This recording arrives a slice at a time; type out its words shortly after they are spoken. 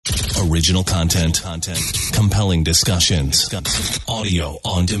Original content. Compelling discussions. Audio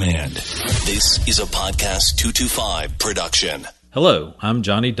on demand. This is a Podcast 225 production. Hello, I'm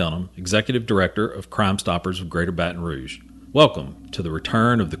Johnny Dunham, Executive Director of Crime Stoppers of Greater Baton Rouge. Welcome to the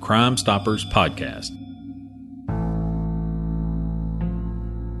return of the Crime Stoppers podcast.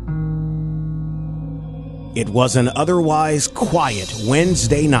 It was an otherwise quiet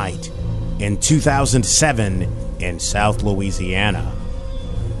Wednesday night in 2007 in South Louisiana.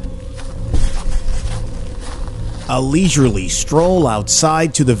 A leisurely stroll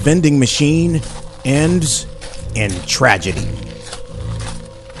outside to the vending machine ends in tragedy.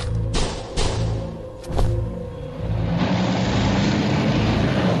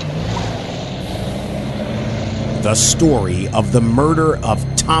 The story of the murder of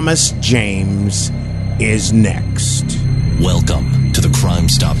Thomas James is next. Welcome to the Crime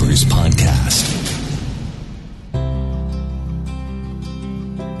Stoppers podcast.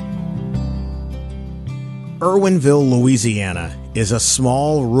 Irwinville, Louisiana is a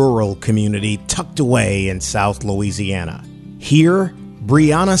small rural community tucked away in South Louisiana. Here,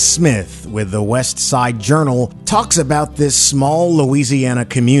 Brianna Smith with the West Side Journal talks about this small Louisiana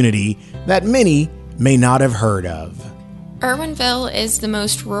community that many may not have heard of. Irwinville is the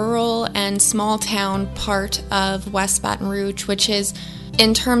most rural and small town part of West Baton Rouge, which is,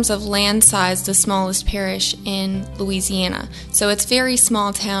 in terms of land size, the smallest parish in Louisiana. So it's very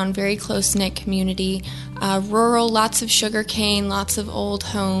small town, very close-knit community, rural, lots of sugar cane, lots of old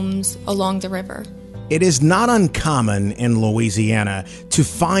homes along the river. It is not uncommon in Louisiana to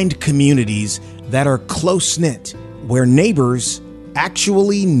find communities that are close-knit, where neighbors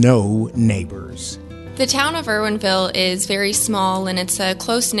actually know neighbors. The town of Irwinville is very small and it's a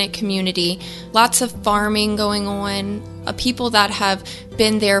close-knit community. Lots of farming going on, people that have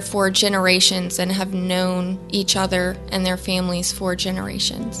been there for generations and have known each other and their families for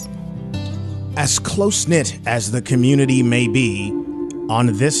generations. As close-knit as the community may be, on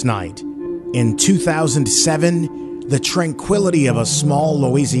this night, in 2007, the tranquility of a small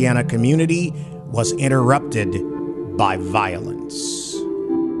Louisiana community was interrupted by violence.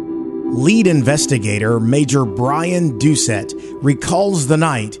 Lead investigator Major Brian Doucette recalls the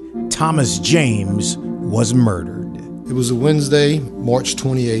night Thomas James was murdered. It was a Wednesday, March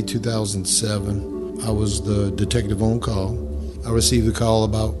 28, 2007. I was the detective on call. I received a call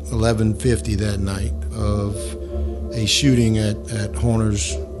about 11:50 that night of a shooting at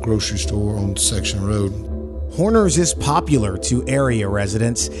Horner's grocery store on Section Road. Horner's is popular to area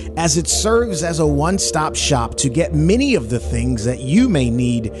residents as it serves as a one-stop shop to get many of the things that you may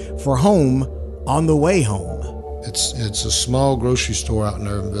need for home on the way home. It's a small grocery store out in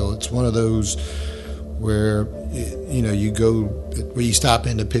Irwinville. It's one of those where you go where you stop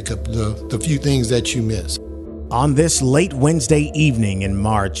in to pick up the few things that you miss. On this late Wednesday evening in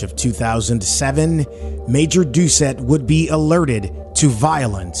March of 2007, Major Doucette would be alerted to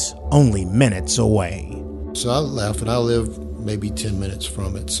violence only minutes away. So I left, and I lived maybe 10 minutes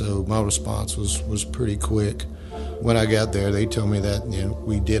from it, so my response was pretty quick. When I got there, they told me that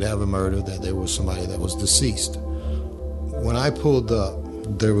we did have a murder, that there was somebody that was deceased. When I pulled up,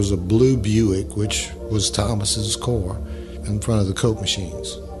 there was a blue Buick, which was Thomas's car, in front of the Coke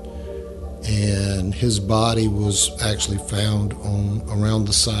machines. And his body was actually found around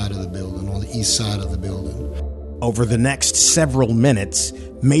the side of the building, on the east side of the building. Over the next several minutes,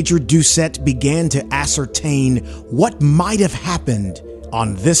 Major Doucette began to ascertain what might have happened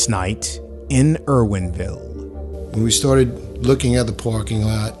on this night in Irwinville. When we started looking at the parking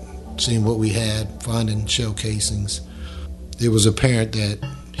lot, seeing what we had, finding shell casings, it was apparent that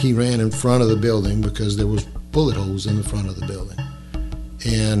he ran in front of the building because there was bullet holes in the front of the building.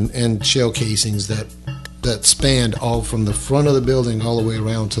 And shell casings that spanned all from the front of the building all the way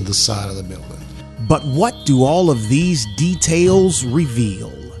around to the side of the building. But what do all of these details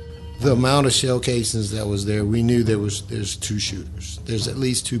reveal? The amount of shell casings that was there, we knew there's two shooters. There's at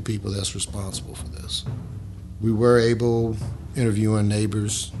least two people that's responsible for this. We were able interviewing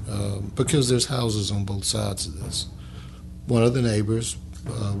neighbors because there's houses on both sides of this. One of the neighbors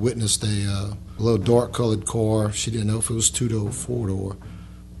witnessed a little dark-colored car. She didn't know if it was two-door or four-door.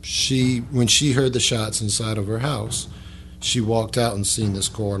 When she heard the shots inside of her house, she walked out and seen this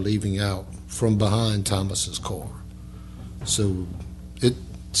car leaving out from behind Thomas's car. So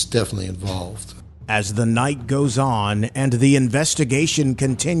it's definitely involved. As the night goes on and the investigation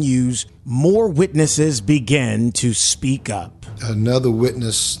continues, more witnesses begin to speak up. Another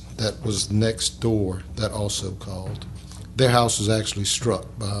witness that was next door that also called. Their house was actually struck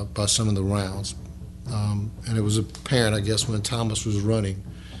by some of the rounds. And it was apparent, I guess, when Thomas was running,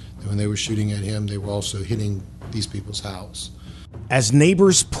 and when they were shooting at him, they were also hitting these people's house. As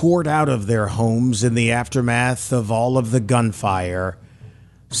neighbors poured out of their homes in the aftermath of all of the gunfire,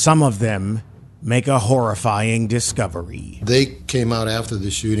 some of them make a horrifying discovery. They came out after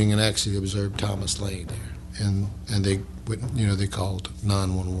the shooting and actually observed Thomas laying there, and they called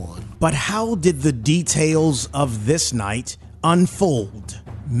 911. But how did the details of this night unfold?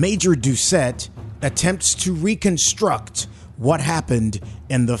 Major Doucette attempts to reconstruct what happened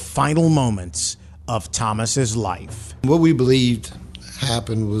in the final moments of Thomas's life. What we believed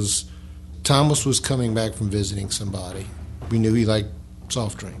happened was Thomas was coming back from visiting somebody. We knew he liked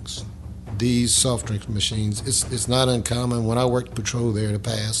soft drinks. These soft drink machines, it's not uncommon. When I worked patrol there to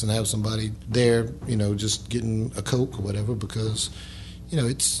pass and have somebody there, just getting a Coke or whatever, because,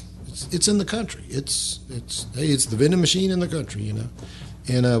 it's in the country. It's the vending machine in the country,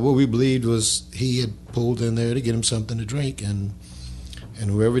 And what we believed was he had pulled in there to get him something to drink, and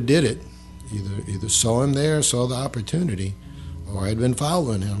whoever did it either saw him there, saw the opportunity, or had been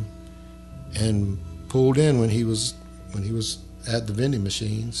following him, and pulled in when he was at the vending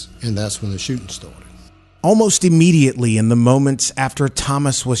machines, and that's when the shooting started. Almost immediately in the moments after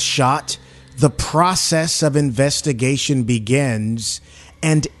Thomas was shot, the process of investigation begins,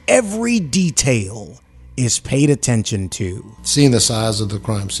 and every detail is paid attention to. Seeing the size of the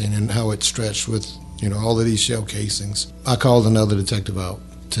crime scene and how it stretched with, all of these shell casings, I called another detective out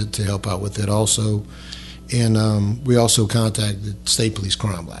to help out with it also. And we also contacted State Police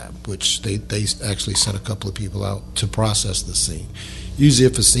Crime Lab, which they actually sent a couple of people out to process the scene. Usually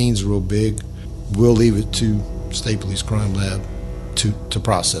if a scene's real big, we'll leave it to State Police Crime Lab to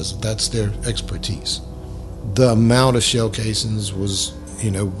process it. That's their expertise. The amount of shell casings was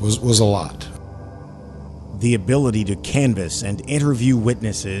a lot. The ability to canvass and interview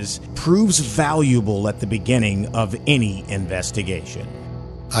witnesses proves valuable at the beginning of any investigation.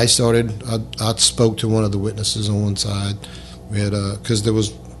 I spoke to one of the witnesses on one side. We had, because there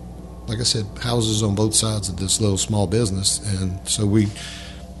was, like I said, houses on both sides of this little small business. And so me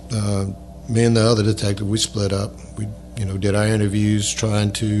and the other detective, we split up. We, did our interviews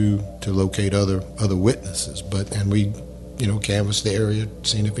trying to locate other witnesses. And we, canvassed the area,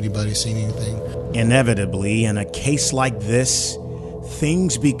 seeing if anybody's seen anything. Inevitably, in a case like this,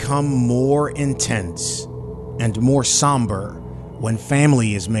 things become more intense and more somber when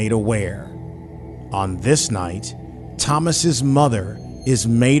family is made aware. On this night, Thomas's mother is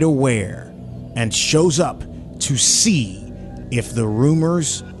made aware and shows up to see if the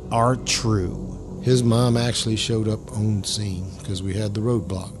rumors are true. His mom actually showed up on scene because we had the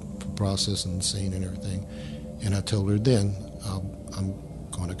roadblock for processing the scene and everything. And I told her then, I'm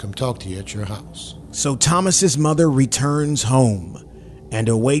going to come talk to you at your house. So Thomas's mother returns home and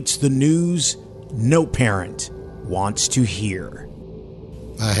awaits the news no parent wants to hear.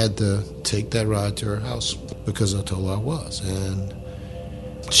 I had to take that ride to her house because I told her I was. And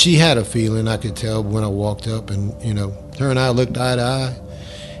she had a feeling, I could tell when I walked up, and, her and I looked eye to eye.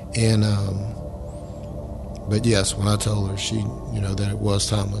 And, but yes, when I told her that it was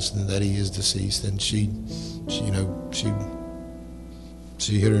Thomas and that he is deceased, and she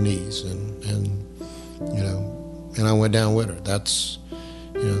hit her knees and I went down with her. That's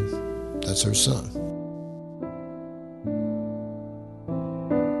her son.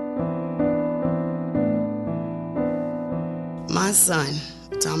 My son,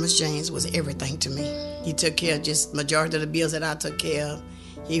 Thomas James, was everything to me. He took care of just majority of the bills that I took care of.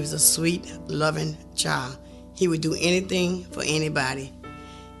 He was a sweet, loving child. He would do anything for anybody.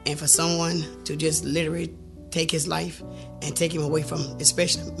 And for someone to just literally take his life and take him away from,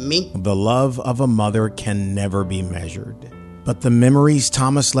 especially me. The love of a mother can never be measured. But the memories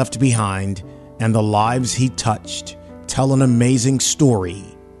Thomas left behind and the lives he touched tell an amazing story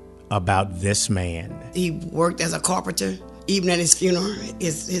about this man. He worked as a carpenter. Even at his funeral,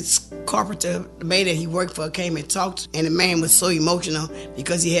 his carpenter, the maid that he worked for, came and talked, and the man was so emotional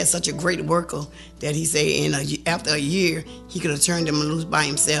because he had such a great worker that he said after a year, he could have turned him loose by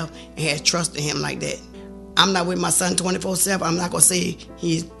himself and had trust in him like that. I'm not with my son 24/7. I'm not going to say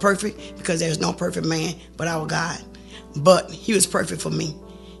he's perfect because there's no perfect man but our God. But he was perfect for me.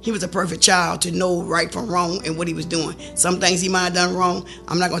 He was a perfect child to know right from wrong and what he was doing. Some things he might have done wrong.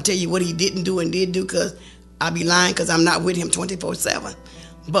 I'm not going to tell you what he didn't do and did do because I'd be lying because I'm not with him 24/7.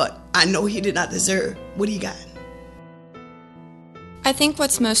 But I know he did not deserve what he got. I think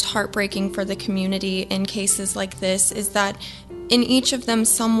what's most heartbreaking for the community in cases like this is that in each of them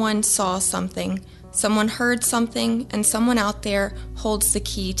someone saw something, someone heard something, and someone out there holds the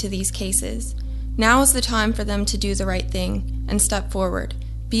key to these cases. Now is the time for them to do the right thing and step forward.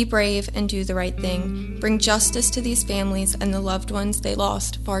 Be brave and do the right thing. Bring justice to these families and the loved ones they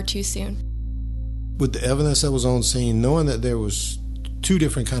lost far too soon. With the evidence that was on scene, knowing that there was two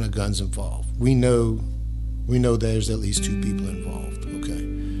different kind of guns involved, we know there's at least two people involved, okay?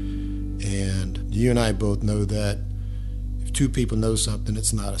 And you and I both know that if two people know something,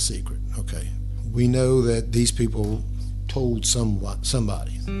 it's not a secret, okay? We know that these people told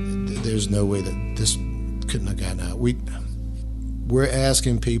somebody. There's no way that this couldn't have gotten out. We're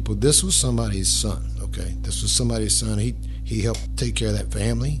asking people, this was somebody's son, okay? This was somebody's son. He helped take care of that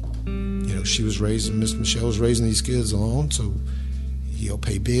family. You know, Miss Michelle was raising these kids alone, so he helped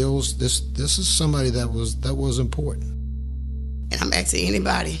pay bills. This is somebody that was important. And I'm asking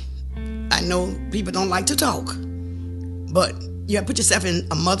anybody, I know people don't like to talk, but you have to put yourself in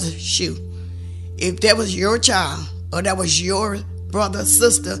a mother's shoe. If that was your child, or that was your brother,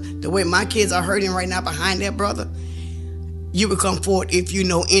 sister, the way my kids are hurting right now behind their brother, you would come forward if you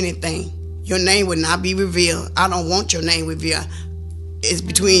know anything. Your name would not be revealed. I don't want your name revealed. It's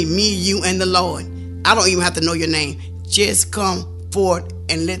between me, you, and the Lord. I don't even have to know your name. Just come forward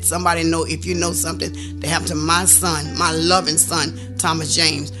and let somebody know if you know something that happened to my son, my loving son, Thomas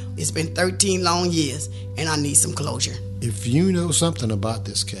James. It's been 13 long years, and I need some closure. If you know something about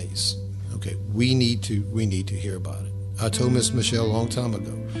this case, okay, we need to hear about it. I told Miss Michelle a long time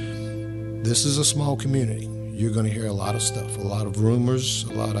ago, this is a small community. You're going to hear a lot of stuff, a lot of rumors,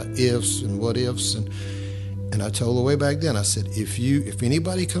 a lot of ifs and what ifs, and I told her way back then, I said, if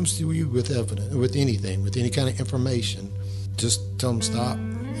anybody comes to you with evidence, with anything, with any kind of information, just tell them stop.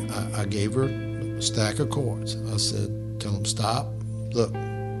 I gave her a stack of cards. I said, tell them stop. Look,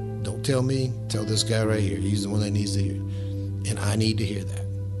 don't tell me, tell this guy right here. He's the one that needs to hear it. And I need to hear that.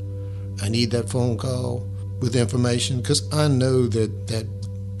 I need that phone call with information, because I know that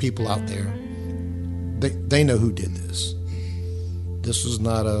people out there, they know who did this. This was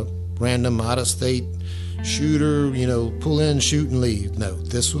not a random out-of-state shooter, pull in, shoot, and leave. No,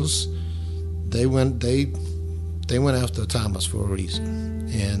 this was, they went after Thomas for a reason.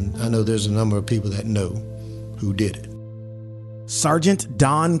 And I know there's a number of people that know who did it. Sergeant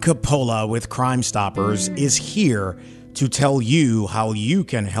Don Coppola with Crime Stoppers is here to tell you how you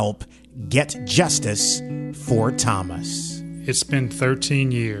can help get justice for Thomas. It's been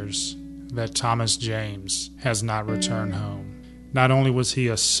 13 years that Thomas James has not returned home. Not only was he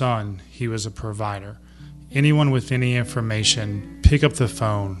a son, he was a provider. Anyone with any information, pick up the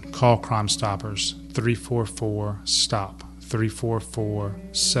phone, call Crime Stoppers, 344-STOP,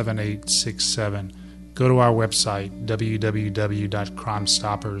 344-7867. Go to our website,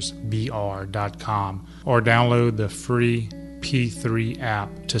 www.crimestoppersbr.com, or download the free P3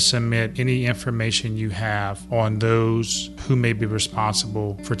 app to submit any information you have on those who may be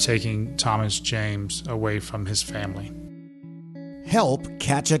responsible for taking Thomas James away from his family. Help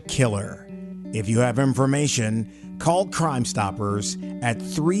catch a killer. If you have information, call Crime Stoppers at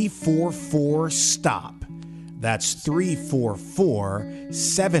 344-STOP. That's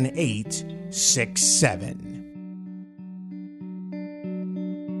 344-7867.